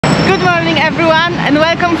Good morning everyone and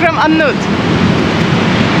welcome from Annut.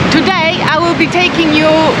 Today I will be taking you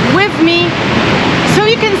with me so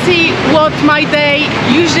you can see what my day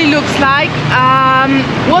usually looks like,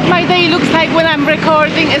 what my day looks like when I'm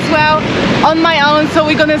recording as well on my own, so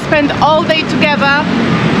we're gonna spend all day together.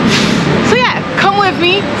 So yeah, come with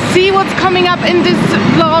me, see what's coming up in this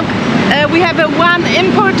vlog. We have one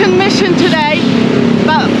important mission today,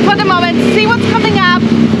 but for the moment, see what's coming up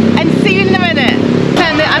and see you in a minute.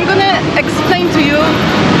 And I'm gonna explain to you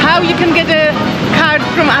how you can get a card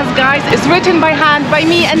from us guys. It's written by hand by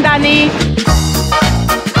me and Danny.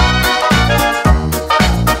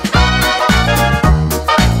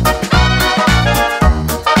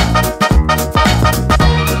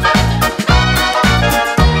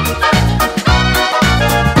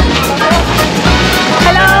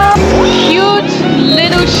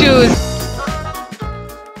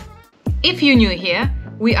 If you're new here,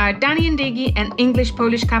 we are Danny and Diggy, an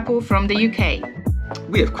English-Polish couple from the UK.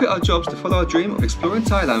 We have quit our jobs to follow our dream of exploring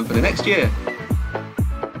Thailand for the next year.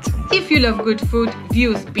 If you love good food,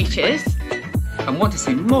 views, beaches, and want to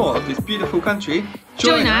see more of this beautiful country,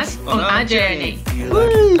 join us on our journey.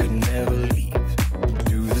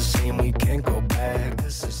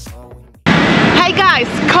 Hey guys,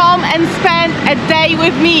 come and spend a day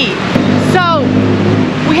with me. So,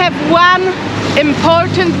 we have one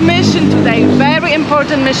important mission today, very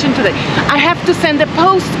important mission today. I have to send a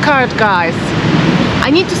postcard, guys. I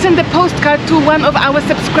need to send a postcard to one of our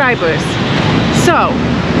subscribers. So,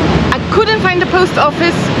 I couldn't find the post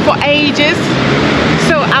office for ages.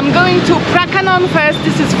 So, I'm going to Prakanon first.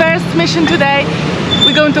 This is first mission today.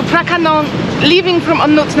 We're going to Prakanon, leaving from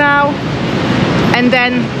Annut now. And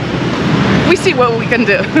then we see what we can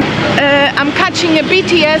do. I'm catching a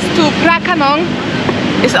BTS to Prakanon.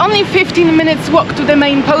 It's only 15 minutes walk to the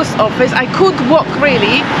main post office. I could walk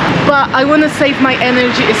really, but I want to save my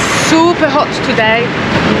energy. It's super hot today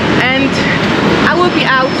and I will be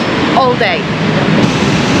out all day.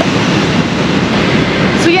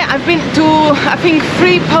 So yeah, I've been to I think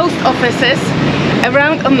 3 post offices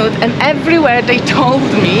around Annut, and everywhere they told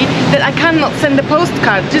me that I cannot send a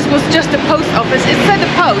postcard. This was just a post office. It said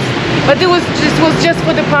a post, but this was just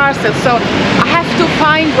for the parcel. So I have to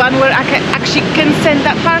find one where I actually can send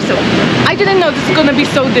that parcel. I didn't know this is gonna be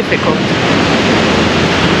so difficult,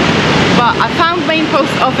 but I found main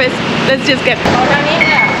post office. Let's just get.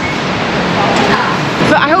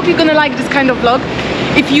 So I hope you're gonna like this kind of vlog.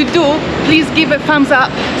 If you do, please give a thumbs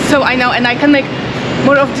up so I know and I can make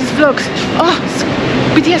more of these vlogs. Oh,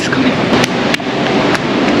 BTS coming.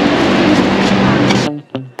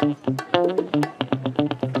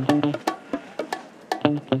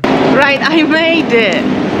 Right, I made it.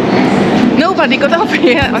 Nobody got off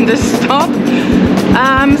here on the stop.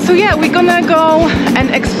 So yeah, we're gonna go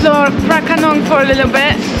and explore Prakanon for a little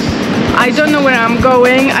bit. I don't know where I'm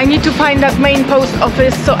going. I need to find that main post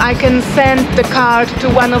office so I can send the card to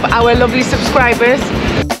one of our lovely subscribers.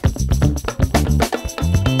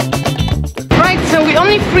 Right, so we're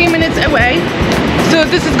only 3 minutes away, so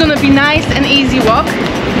this is gonna be nice and easy walk.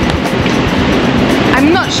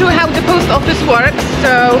 I'm not sure how the post office works,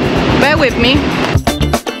 so bear with me.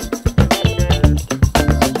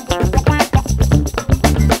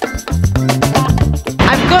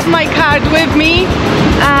 I've got my card with me.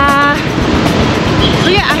 So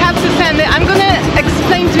yeah, I have to send it. I'm gonna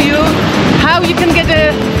explain to you how you can get a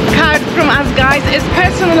card from us guys. It's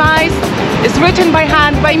personalized, it's written by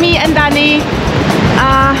hand by me and Danny.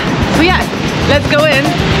 So yeah, let's go in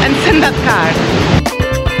and send that card.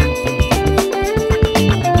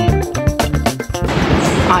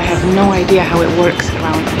 I have no idea how it works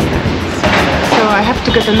around here. So I have to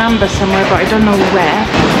get a number somewhere, but I don't know where.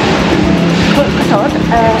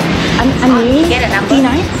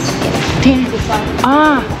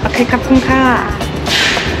 Okay, ขอบคุณค่ะ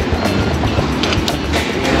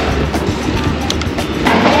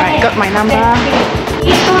Right, got my number.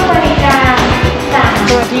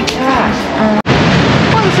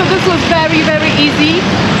 Oh, so this was very easy.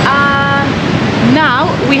 Now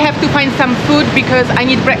we have to find some food because I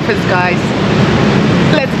need breakfast, guys.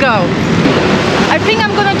 Let's go. I think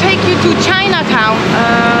I'm gonna take you to Chinatown.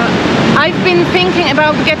 I've been thinking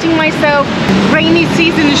about getting myself rainy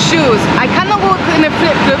season shoes. I cannot walk in a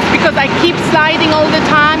flip-flops because I keep sliding all the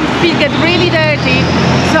time. Feet get really dirty.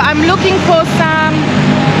 So I'm looking for some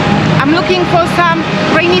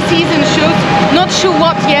rainy season shoes. Not sure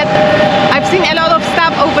what yet. I've seen a lot of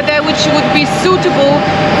stuff over there which would be suitable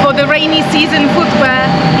for the rainy season footwear.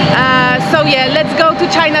 So yeah, let's go to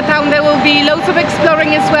Chinatown. There will be loads of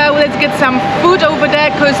exploring as well. Let's get some food over there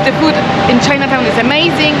because the food in Chinatown is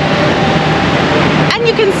amazing. And then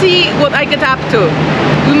you can see what I get up to.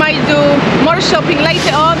 We might do more shopping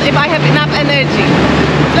later on if I have enough energy.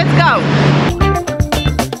 Let's go!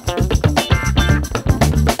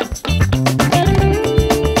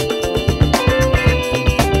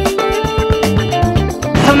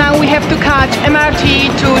 So now we have to catch MRT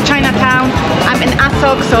to Chinatown. I'm in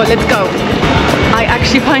Asok, so let's go. I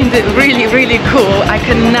actually find it really cool. I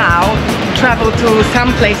can now travel to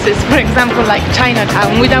some places, for example like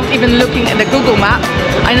Chinatown, without even looking at the Google map.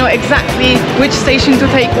 I know exactly which station to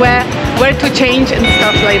take where to change and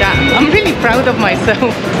stuff like that. I'm really proud of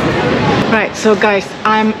myself. Right, so guys,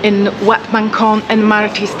 I'm in Wat Bangkok and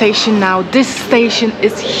Marti station now. This station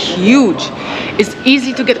is huge. It's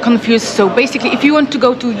easy to get confused, so basically if you want to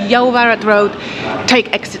go to Yeovarat Road,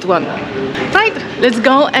 take exit 1. Right, let's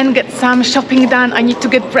go and get some shopping done. I need to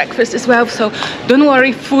get breakfast as well, so don't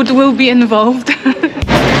worry, food will be involved.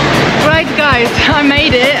 Right guys, I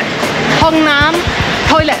made it. Hong Nam,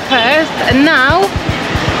 toilet first, and now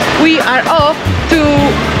we are off to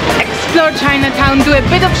explore Chinatown, do a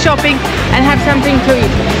bit of shopping and have something to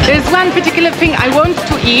eat. There's one particular thing I want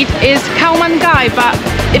to eat is Khao Gai, but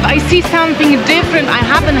if I see something different I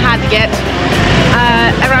haven't had yet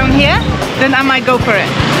around here, then I might go for it.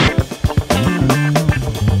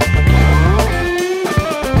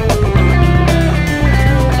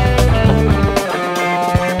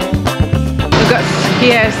 We got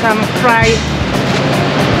here some fried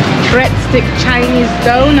breadstick Chinese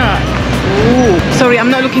donut. Ooh. Sorry, I'm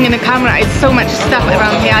not looking in the camera. It's so much stuff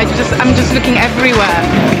around here. I'm just looking everywhere.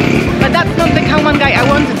 But that's not the Khao Gai I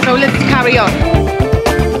wanted, so let's carry on.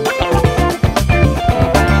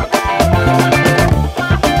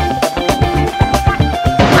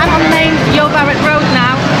 I'm on main Yeovarat Road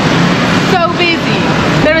now. So busy.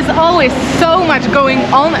 There is always so much going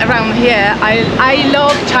on around here. I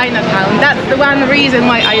love Chinatown. That's the one reason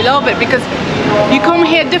why I love it, because you come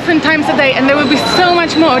here different times a day and there will be so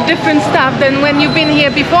much more different stuff than when you've been here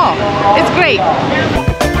before. It's great.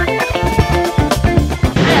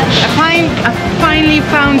 I finally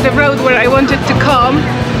found the road where I wanted to come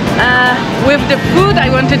with the food I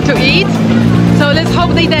wanted to eat. So let's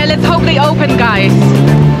hope they're there. Let's hope they open, guys.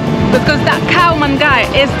 Because that Khao Gai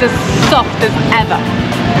is the softest ever.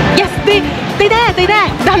 Yes, they're there.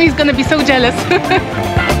 Danny's gonna be so jealous.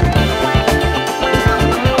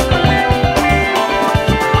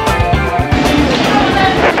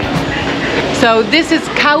 So this is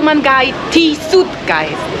Khao Gai tea soup,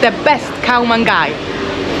 guys. The best Khao Gai,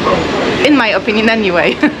 in my opinion,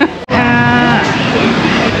 anyway.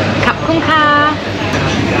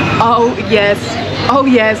 Oh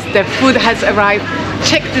yes, the food has arrived.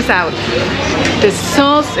 Check this out. The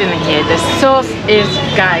sauce in here. The sauce is,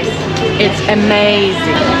 guys, it's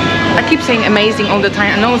amazing. I keep saying amazing all the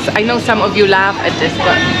time. I know some of you laugh at this,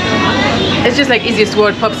 but it's just like easiest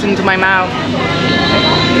word pops into my mouth.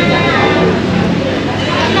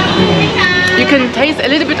 You can taste a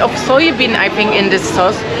little bit of soybean, I think, in this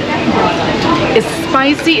sauce. It's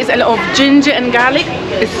spicy, it's a lot of ginger and garlic.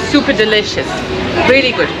 It's super delicious,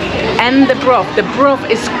 really good. And the broth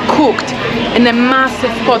is cooked in a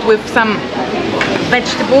massive pot with some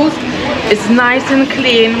vegetables. It's nice and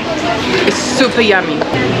clean. It's super yummy.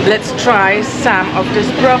 Let's try some of this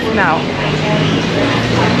broth now.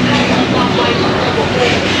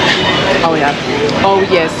 Oh yeah. Oh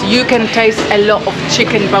yes, you can taste a lot of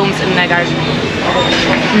chicken bones in there, guys.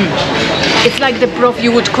 It's like the broth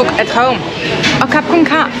you would cook at home. A cup kung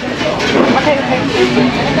ka. Okay.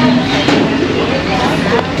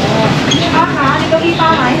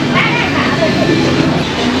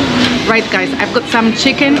 Right guys, I've got some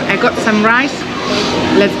chicken, I got some rice.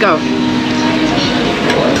 Let's go.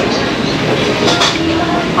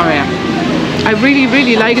 Oh yeah. I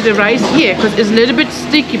really like the rice here because it's a little bit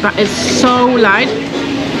sticky, but it's so light.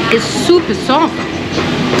 It's super soft.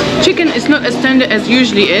 Chicken is not as tender as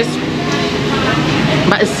usually is,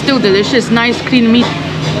 but it's still delicious. Nice clean meat.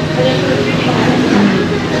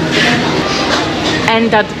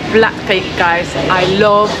 And that blood cake, guys. I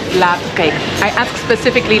love blood cake. I asked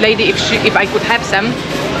specifically lady if I could have some.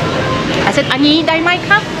 I said, "Ani, I might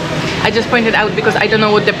have." I just pointed out because I don't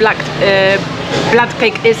know what the blood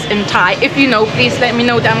cake is in Thai. If you know, please let me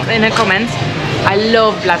know down in the comments. I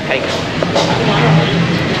love blood cake.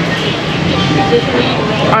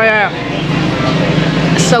 Oh yeah,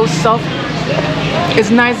 so soft. It's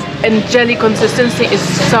nice and jelly consistency. Is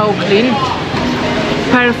so clean.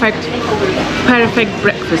 Perfect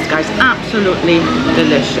breakfast, guys. Absolutely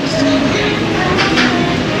delicious.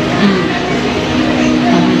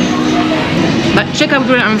 But check out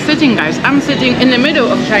where I'm sitting, guys. I'm sitting in the middle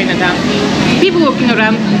of Chinatown. People walking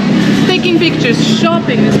around, taking pictures,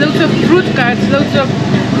 shopping. There's loads of fruit carts, loads of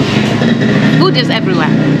food is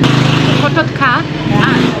everywhere. Hotot ka?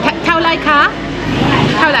 Khao lai ka?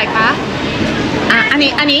 Khao lai ka?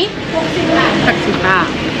 Ani? Taxi ka.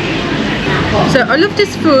 So all of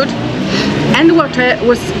this food and water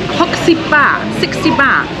was 60 baht, 60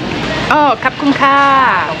 baht. Oh, ขอบคุณค่ะ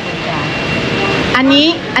อัน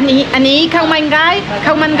นี้ข้าว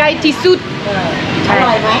มันไก่ที่สุดอร่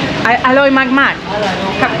อยไหมอร่อยมาก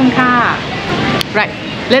ๆขอบคุณค่ะ Right,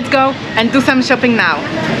 let's go and do some shopping now.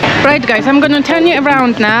 Right guys, I'm gonna turn you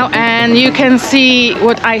around now and you can see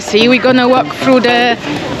what I see. We're gonna walk through the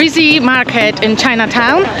busy market in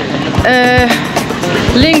Chinatown.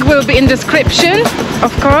 Link will be in description,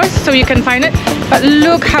 of course, so you can find it. But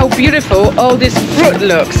look how beautiful all this fruit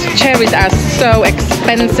looks. Cherries are so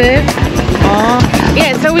expensive. Oh,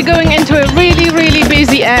 yeah, so we're going into a really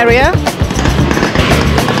busy area.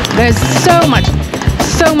 There's so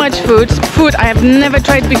much food I have never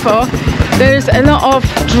tried before. There's a lot of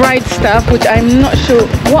dried stuff, which I'm not sure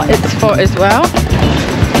what it's for as well.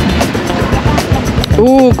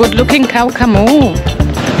 Ooh, good looking cow camo.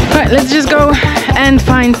 Right, let's just go and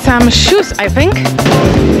find some shoes, I think.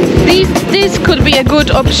 This could be a good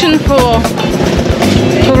option for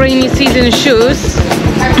rainy season shoes,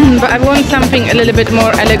 but I want something a little bit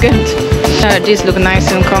more elegant. These look nice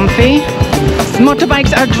and comfy.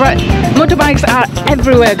 Motorbikes are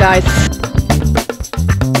everywhere, guys.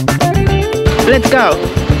 Let's go.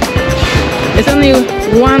 There's only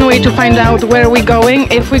one way to find out where we're going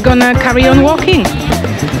if we're gonna carry on walking.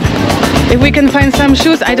 If we can find some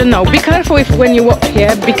shoes, I don't know. Be careful when you walk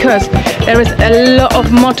here because there is a lot of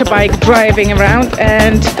motorbike driving around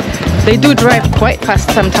and they do drive quite fast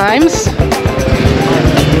sometimes.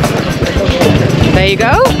 There you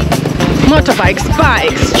go. Motorbikes,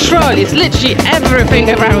 bikes, trolleys, literally everything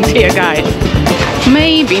around here, guys.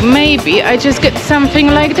 Maybe I just get something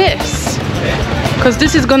like this because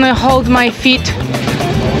this is gonna hold my feet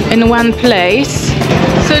in one place.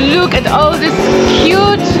 So look at all these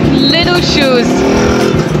cute little shoes.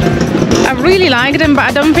 I really like them, but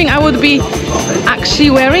I don't think I would be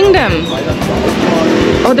actually wearing them.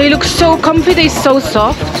 Oh, they look so comfy, they're so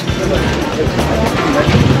soft.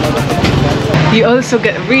 You also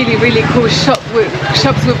get really cool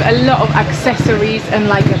shops with a lot of accessories and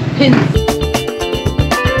like a pin.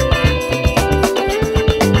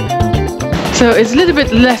 So it's a little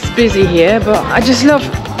bit less busy here, but I just love,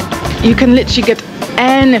 you can literally get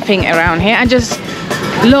anything around here. I just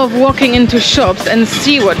love walking into shops and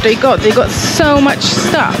see what they got. They got so much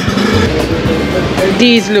stuff.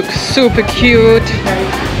 These look super cute,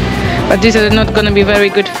 but these are not going to be very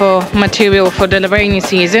good for material for the rainy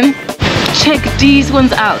season. Check these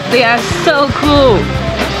ones out. They are so cool.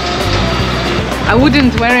 I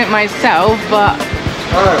wouldn't wear it myself, but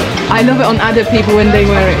I love it on other people when they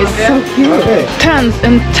wear it. It's so cute. Tons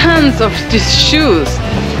and tons of these shoes.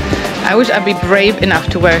 I wish I'd be brave enough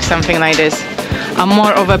to wear something like this. I'm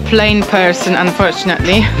more of a plain person,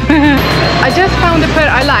 unfortunately. I just found a pair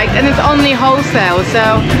I liked and it's only wholesale,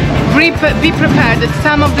 so be prepared that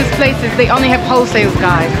some of these places they only have wholesale,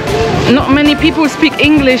 guys. Not many people speak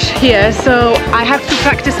English here, so I have to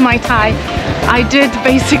practice my Thai. I did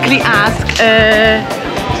basically ask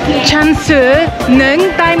Chan Sư Nung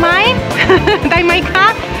Dai Mai Dai Mai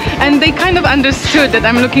Ka, and they kind of understood that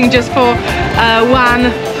I'm looking just for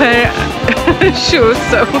one pair shoes,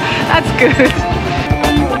 so that's good.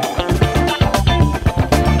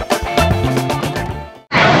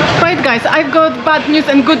 Right guys, I've got bad news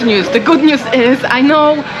and good news. The good news is I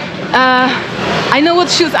know what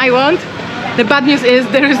shoes I want. The bad news is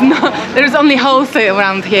there is only wholesale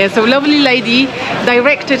around here. So lovely lady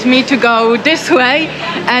directed me to go this way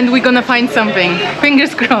and we're gonna find something.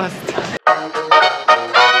 Fingers crossed.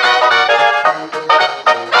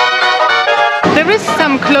 There is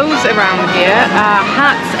some clothes around here,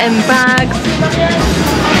 hats and bags.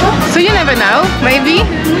 So you never know, maybe.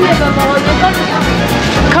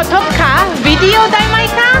 Kototka video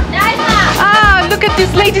daimaika? Ah, look at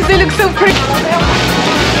these ladies, they look so pretty.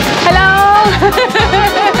 Hello.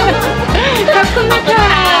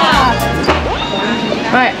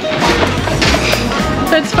 Right.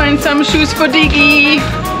 Let's find some shoes for Diggy.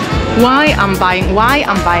 Why I'm buying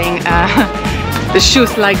the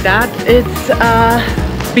shoes like that? It's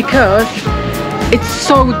because it's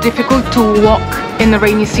so difficult to walk in the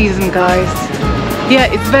rainy season, guys. Yeah,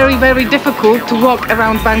 it's very difficult to walk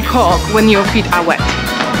around Bangkok when your feet are wet.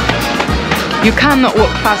 You cannot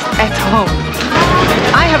walk fast at all.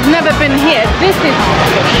 I have never been here. This is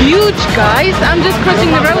huge, guys. I'm just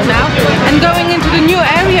crossing the road now and going into the new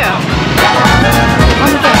area.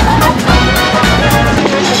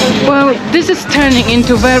 Well, this is turning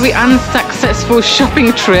into a very unsuccessful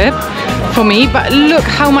shopping trip for me, but look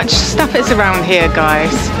how much stuff is around here,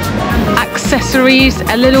 guys. Accessories,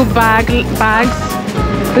 a little bags,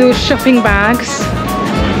 little shopping bags,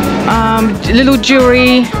 little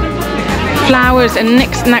jewelry, flowers and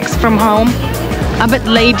knickknacks from home. I bet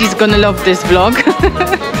ladies gonna love this vlog.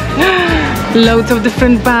 Loads of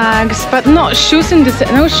different bags, but not shoes in this,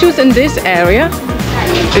 no shoes in this area.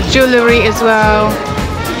 The jewelry as well.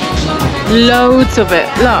 Loads of it.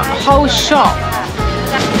 Look, whole shop.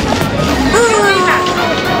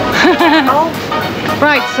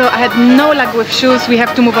 Right, so I had no luck with shoes. We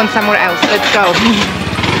have to move on somewhere else. Let's go.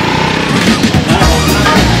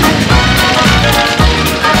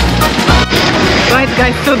 Right,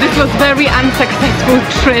 guys, so this was very unsuccessful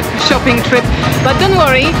shopping trip, but don't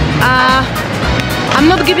worry, I'm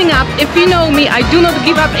not giving up. If you know me, I do not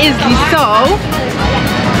give up easily, so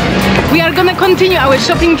we are gonna continue our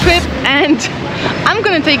shopping trip and I'm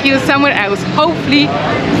gonna take you somewhere else, hopefully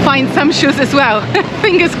find some shoes as well.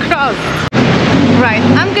 Fingers crossed. Right,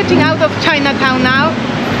 I'm getting out of Chinatown now.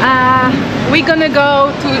 We're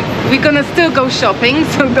gonna still go shopping,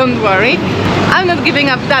 so don't worry. I'm not giving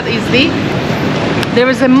up that easily. There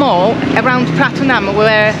is a mall around Pratunam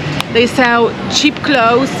where they sell cheap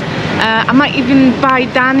clothes. I might even buy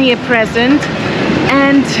Danny a present,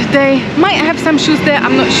 and they might have some shoes there,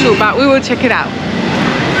 I'm not sure, but we will check it out.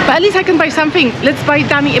 But at least I can buy something. Let's buy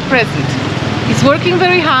Danny a present. He's working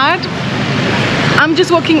very hard. I'm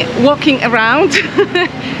just walking around,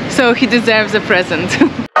 so he deserves a present.